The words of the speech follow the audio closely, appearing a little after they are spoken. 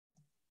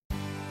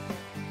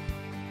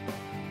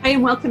Hi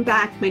and welcome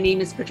back. My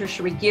name is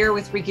Patricia Regier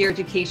with Regier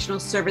Educational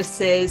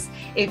Services.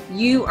 If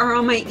you are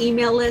on my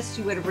email list,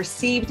 you would have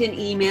received an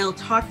email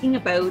talking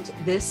about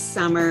this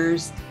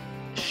summer's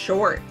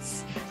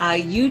shorts,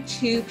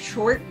 YouTube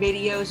short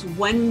videos,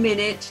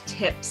 1-minute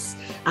tips.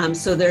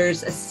 So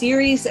there's a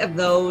series of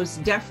those.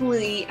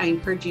 Definitely, I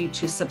encourage you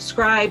to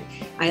subscribe.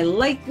 I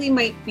likely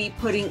might be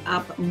putting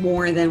up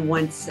more than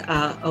once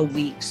a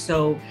week.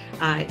 So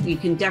you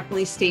can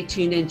definitely stay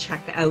tuned and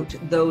check out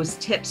those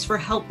tips for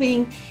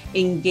helping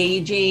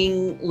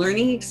engaging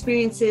learning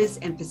experiences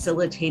and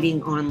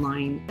facilitating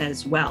online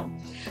as well.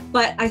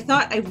 But I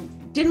thought I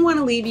didn't want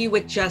to leave you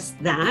with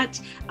just that.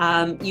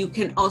 You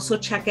can also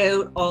check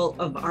out all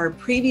of our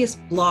previous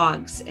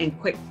blogs and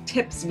quick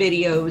tips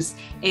videos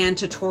and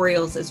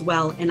tutorials as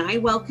well. And I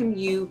welcome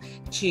you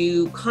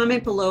to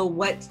comment below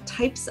what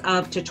types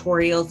of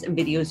tutorials and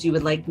videos you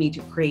would like me to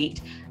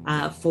create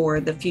for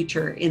the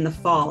future in the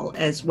fall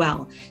as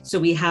well. So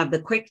we have the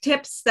quick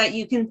tips that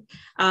you can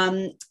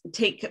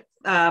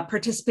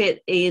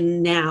participate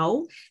in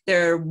now.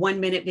 They're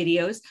 1-minute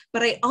videos,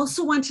 but I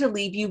also want to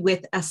leave you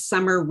with a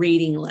summer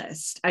reading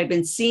list. I've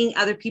been seeing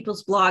other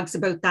people's blogs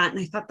about that, and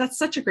I thought that's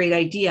such a great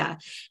idea.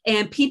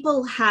 And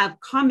people have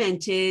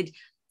commented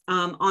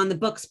on the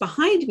books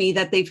behind me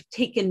that they've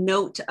taken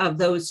note of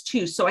those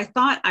too. So I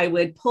thought I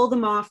would pull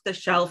them off the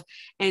shelf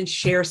and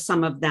share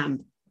some of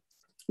them.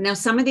 Now,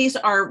 some of these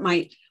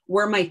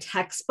were my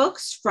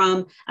textbooks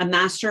from a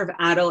Master of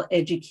Adult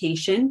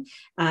Education.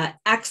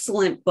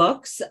 Excellent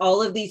books.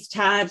 All of these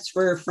tabs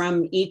were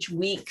from each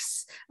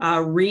week's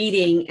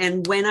reading.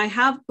 And when I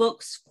have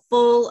books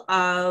full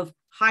of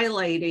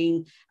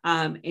highlighting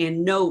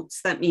and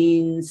notes, that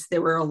means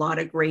there were a lot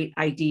of great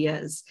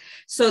ideas.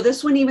 So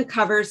this one even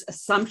covers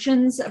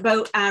assumptions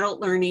about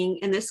adult learning,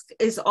 and this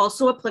is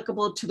also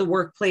applicable to the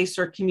workplace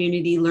or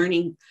community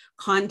learning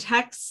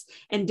contexts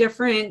and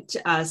different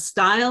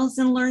styles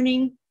in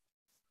learning,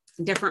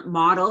 different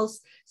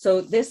models.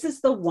 So this is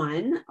the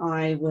one.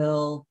 I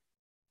will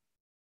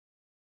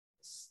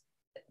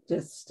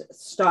just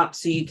stop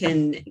so you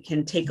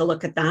can take a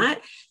look at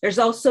that. There's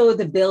also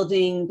the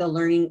Building the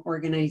Learning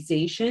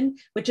Organization,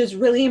 which is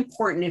really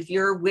important if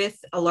you're with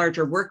a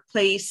larger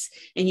workplace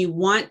and you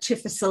want to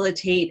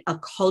facilitate a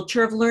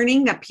culture of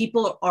learning, that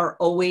people are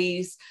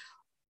always,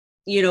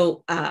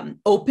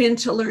 open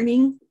to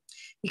learning,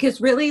 because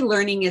really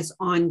learning is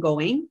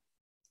ongoing.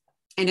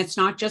 And it's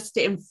not just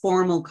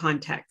informal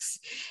contexts.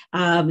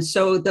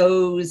 So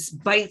those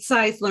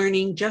bite-sized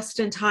learning,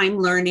 just-in-time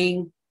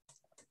learning,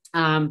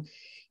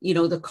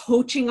 the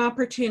coaching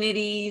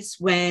opportunities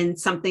when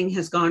something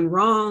has gone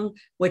wrong,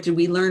 what did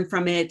we learn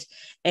from it,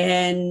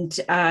 and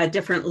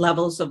different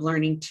levels of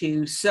learning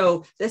too.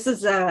 So this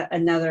is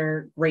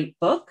another great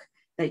book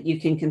that you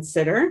can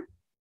consider.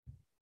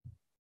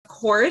 Of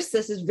course,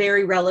 this is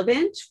very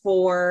relevant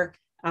for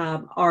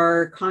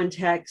our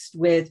context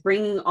with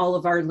bringing all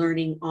of our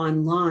learning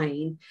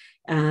online.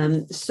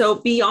 So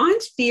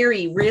beyond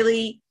theory,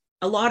 really,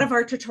 a lot of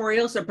our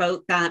tutorials are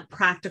about that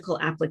practical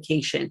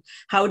application.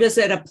 How does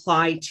it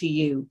apply to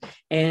you?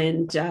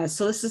 And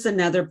so this is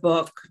another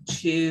book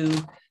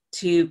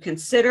to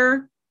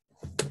consider.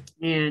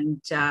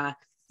 And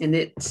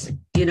it's,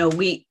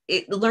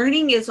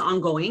 learning is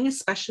ongoing,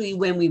 especially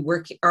when we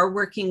are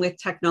working with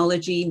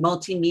technology,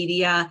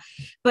 multimedia,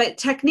 but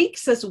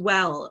techniques as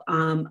well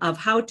of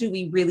how do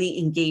we really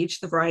engage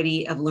the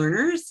variety of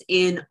learners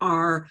in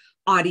our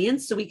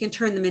audience so we can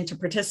turn them into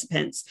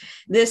participants.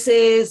 This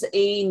is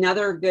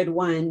another good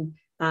one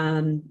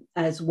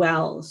as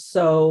well.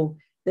 So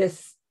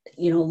this,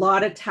 a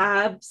lot of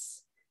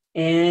tabs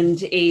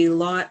and a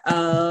lot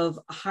of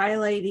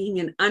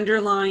highlighting and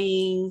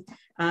underlining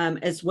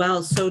as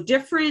well. So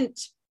different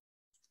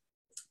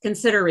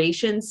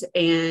considerations.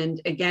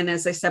 And again,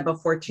 as I said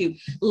before too,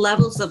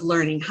 levels of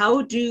learning.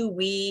 How do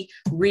we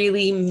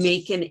really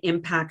make an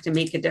impact and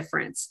make a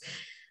difference?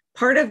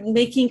 Part of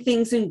making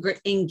things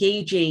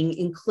engaging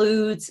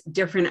includes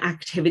different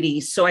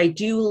activities. So I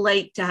do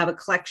like to have a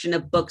collection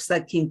of books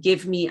that can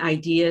give me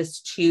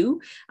ideas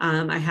too.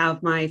 I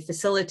have my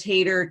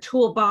Facilitator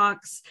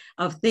toolbox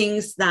of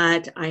things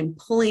that I'm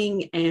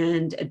pulling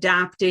and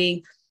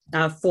adapting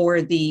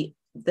for the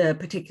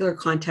particular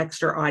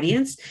context or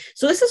audience.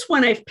 So this is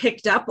one I've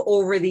picked up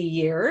over the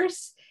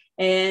years,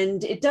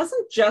 and it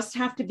doesn't just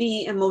have to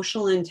be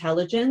emotional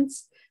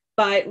intelligence,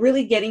 but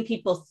really getting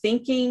people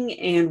thinking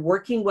and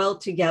working well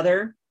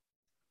together.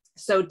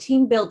 So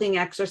team building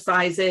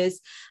exercises,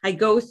 I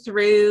go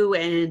through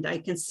and I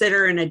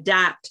consider and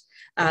adapt.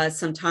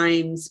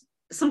 Sometimes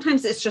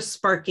it's just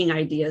sparking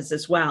ideas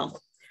as well.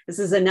 This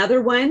is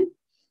another one.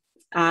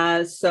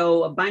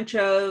 So a bunch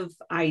of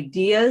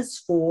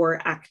ideas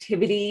for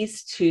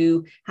activities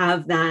to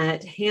have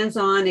that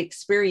hands-on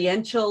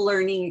experiential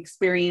learning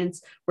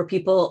experience where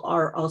people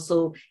are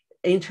also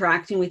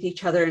interacting with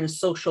each other in a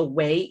social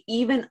way,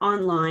 even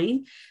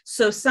online.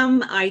 So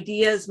some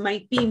ideas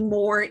might be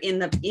more in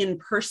the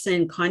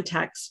in-person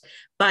context,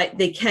 but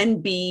they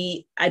can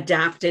be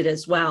adapted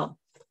as well.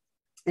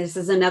 This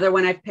is another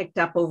one I've picked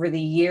up over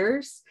the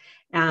years.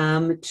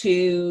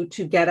 to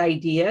get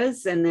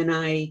ideas, and then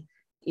I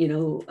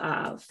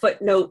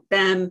footnote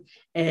them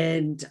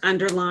and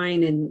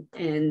underline,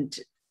 and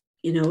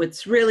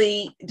it's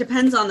really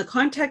depends on the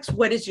context.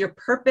 What is your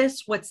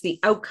purpose? What's the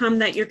outcome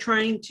that you're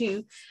trying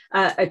to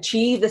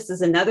achieve? This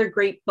is another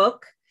great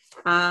book.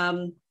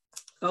 I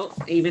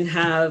even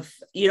have,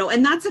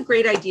 and that's a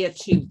great idea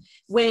too.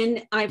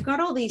 When I've got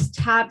all these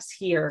tabs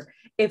here,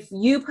 if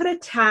you put a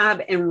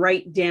tab and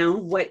write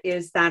down what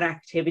is that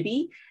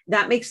activity,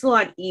 that makes it a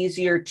lot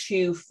easier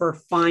too for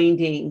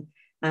finding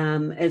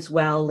as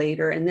well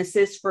later. And this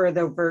is for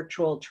the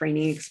virtual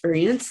training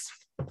experience.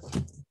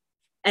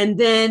 And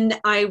then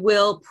I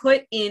will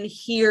put in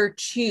here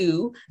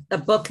too the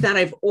book that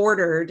I've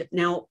ordered.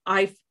 Now,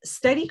 I've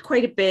studied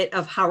quite a bit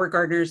of Howard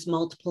Gardner's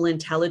Multiple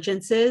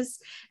Intelligences,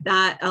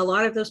 that a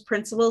lot of those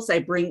principles I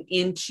bring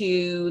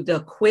into the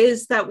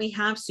quiz that we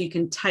have, so you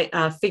can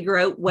figure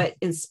out what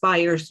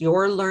inspires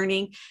your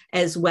learning,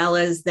 as well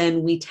as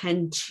then we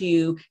tend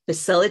to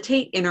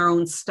facilitate in our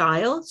own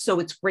style. So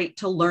it's great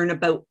to learn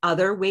about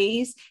other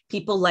ways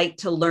people like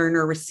to learn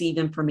or receive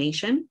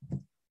information.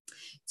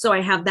 So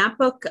I have that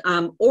book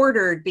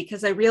ordered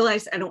because I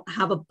realized I don't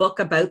have a book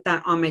about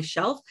that on my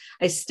shelf.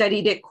 I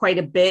studied it quite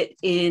a bit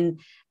in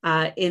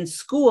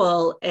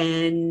school,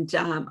 and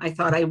I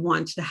thought I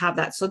wanted to have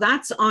that. So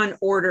that's on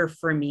order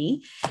for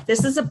me.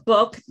 This is a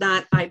book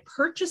that I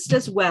purchased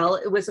as well.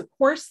 It was a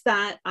course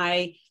that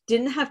I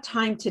didn't have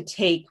time to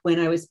take when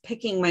I was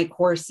picking my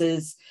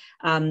courses,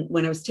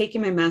 when I was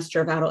taking my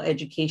Master of Adult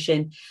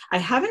Education. I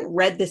haven't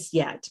read this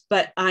yet,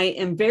 but I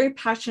am very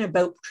passionate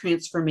about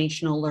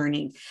transformational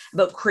learning,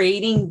 about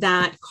creating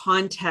that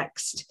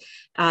context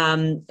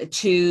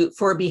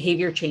for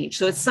behavior change.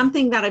 So it's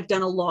something that I've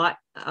done a lot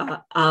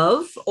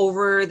of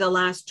over the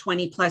last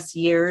 20 plus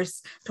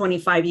years,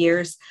 25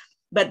 years.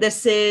 But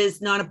this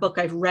is not a book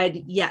I've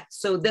read yet.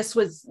 So this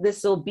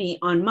will be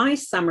on my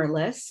summer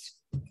list.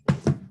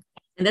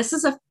 And this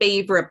is a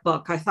favorite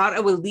book. I thought I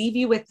would leave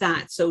you with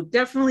that. So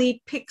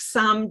definitely pick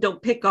some,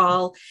 don't pick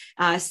all,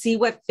 see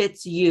what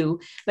fits you.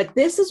 But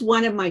this is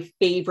one of my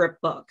favorite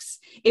books.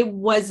 It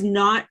was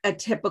not a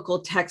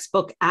typical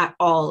textbook at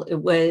all. It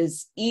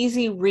was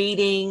easy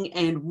reading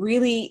and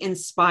really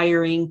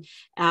inspiring.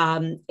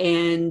 And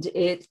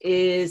it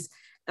is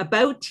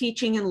about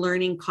teaching and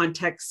learning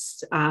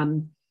context,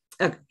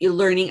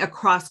 learning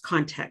across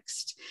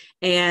context.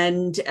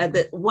 And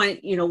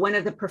one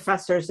of the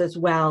professors as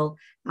well,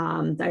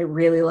 I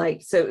really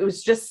liked. So it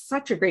was just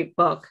such a great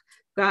book.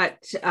 Got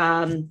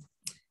and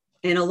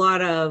a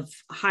lot of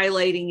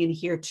highlighting in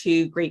here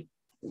too, great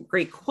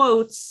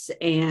quotes,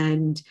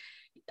 and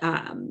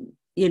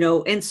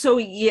and so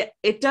yeah,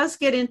 it does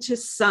get into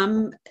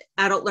some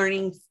adult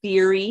learning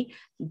theory,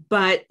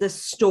 but the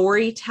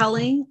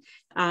storytelling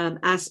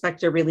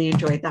aspect, I really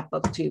enjoyed that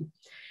book too.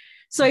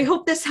 So I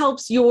hope this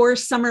helps your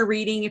summer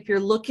reading. If you're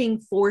looking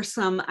for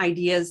some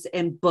ideas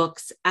and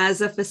books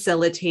as a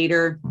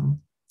facilitator,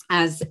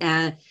 as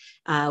a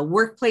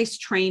workplace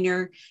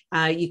trainer,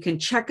 you can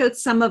check out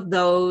some of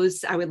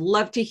those. I would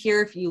love to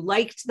hear if you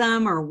liked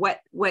them or what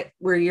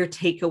were your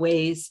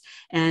takeaways.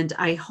 And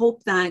I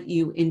hope that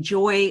you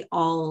enjoy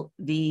all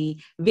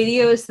the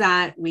videos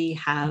that we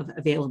have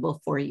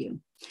available for you.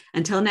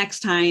 Until next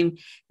time,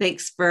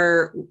 thanks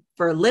for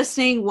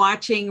listening,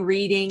 watching,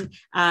 reading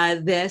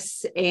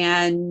this.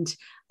 And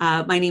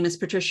my name is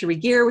Patricia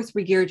Regier with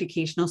Regier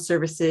Educational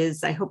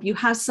Services. I hope you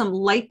have some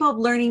light bulb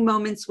learning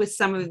moments with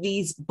some of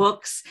these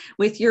books,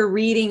 with your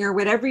reading or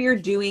whatever you're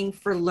doing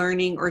for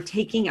learning or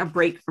taking a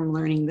break from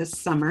learning this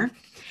summer.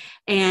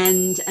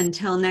 And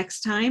until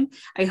next time,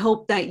 I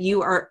hope that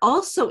you are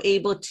also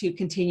able to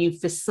continue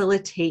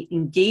facilitate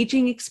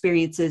engaging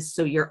experiences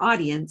so your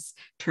audience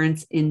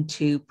turns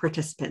into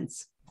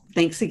participants.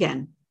 Thanks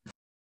again.